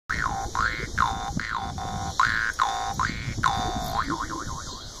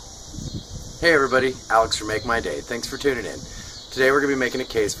Hey everybody, Alex from Make My Day. Thanks for tuning in. Today we're going to be making a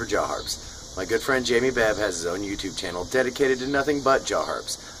case for jaw harps. My good friend Jamie Bebb has his own YouTube channel dedicated to nothing but jaw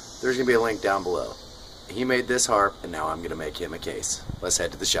harps. There's going to be a link down below. He made this harp and now I'm going to make him a case. Let's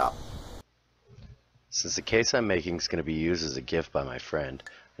head to the shop. Since the case I'm making is going to be used as a gift by my friend,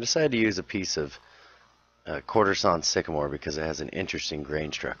 I decided to use a piece of quarter sawn sycamore because it has an interesting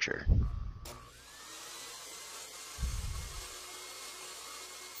grain structure.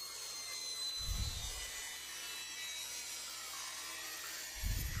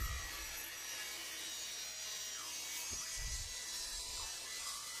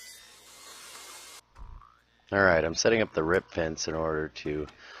 Alright, I'm setting up the rip fence in order to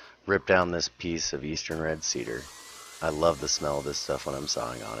rip down this piece of eastern red cedar. I love the smell of this stuff when I'm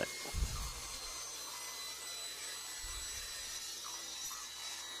sawing on it.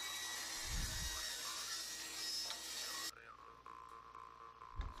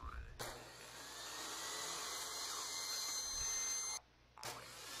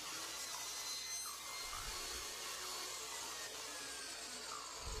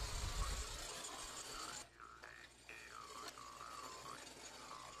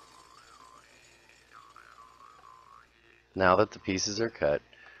 Now that the pieces are cut,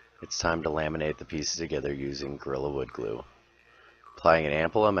 it's time to laminate the pieces together using Gorilla Wood glue. Applying an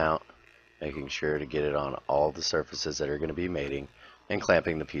ample amount, making sure to get it on all the surfaces that are going to be mating, and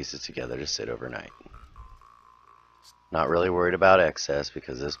clamping the pieces together to sit overnight. Not really worried about excess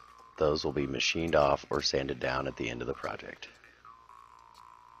because those will be machined off or sanded down at the end of the project.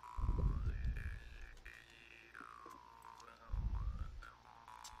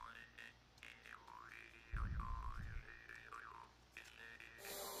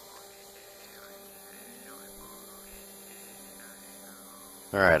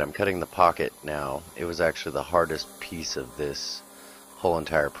 Alright, I'm cutting the pocket now. It was actually the hardest piece of this whole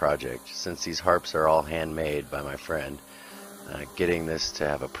entire project. Since these harps are all handmade by my friend, getting this to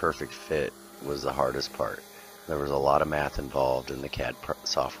have a perfect fit was the hardest part. There was a lot of math involved in the CAD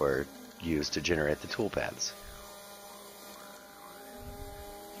software used to generate the tool paths.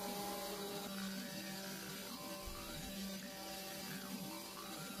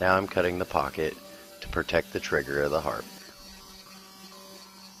 Now I'm cutting the pocket to protect the trigger of the harp.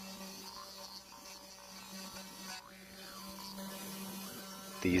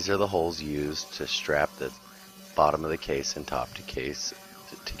 These are the holes used to strap the bottom of the case and top to case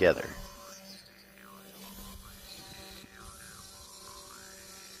together.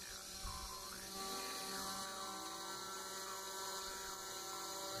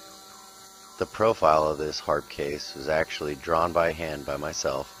 The profile of this harp case was actually drawn by hand by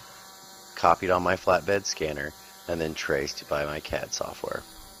myself, copied on my flatbed scanner, and then traced by my CAD software.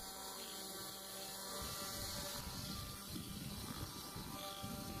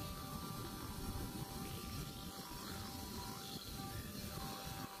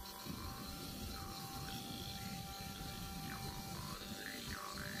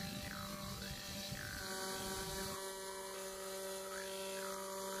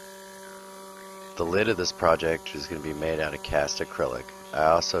 The lid of this project is going to be made out of cast acrylic. I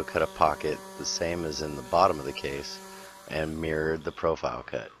also cut a pocket the same as in the bottom of the case and mirrored the profile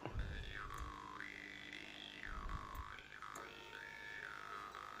cut.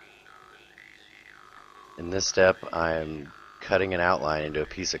 In this step, I am cutting an outline into a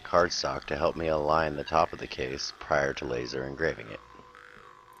piece of cardstock to help me align the top of the case prior to laser engraving it.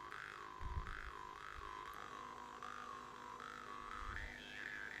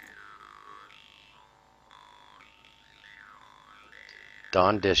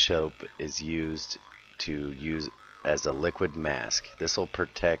 Dawn dish soap is used as a liquid mask. This will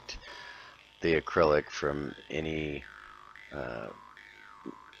protect the acrylic from any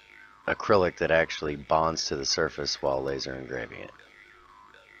acrylic that actually bonds to the surface while laser engraving it.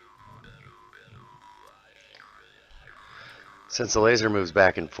 Since the laser moves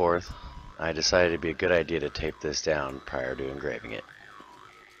back and forth, I decided it'd be a good idea to tape this down prior to engraving it.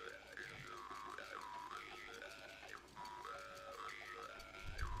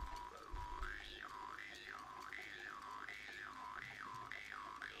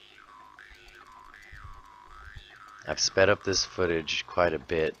 I've sped up this footage quite a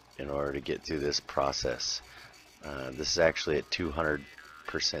bit in order to get through this process. This is actually at 200%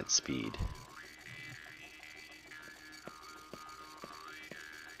 speed.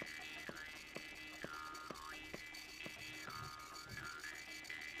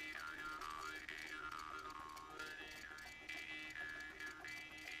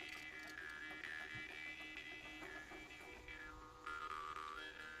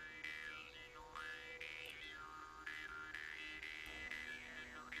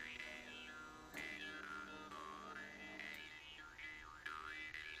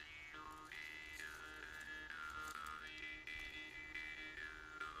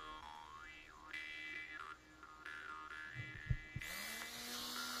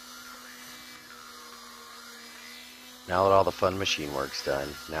 Now that all the fun machine work's done,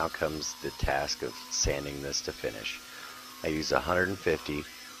 now comes the task of sanding this to finish. I use 150,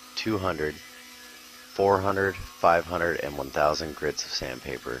 200, 400, 500, and 1000 grits of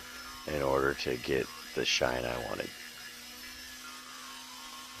sandpaper in order to get the shine I wanted.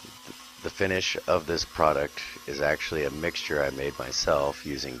 The finish of this product is actually a mixture I made myself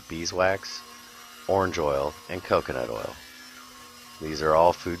using beeswax, orange oil, and coconut oil. These are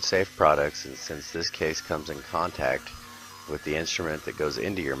all food safe products, and since this case comes in contact with the instrument that goes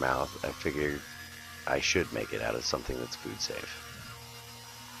into your mouth, I figured I should make it out of something that's food safe.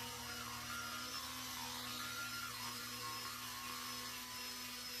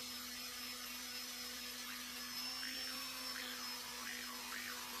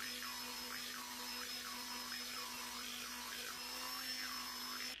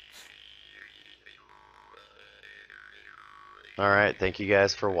 Alright, thank you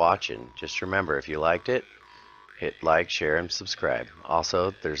guys for watching. Just remember, if you liked it, hit like, share, and subscribe.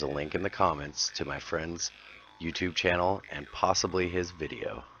 Also, there's a link in the comments to my friend's YouTube channel and possibly his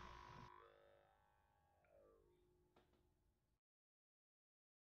video.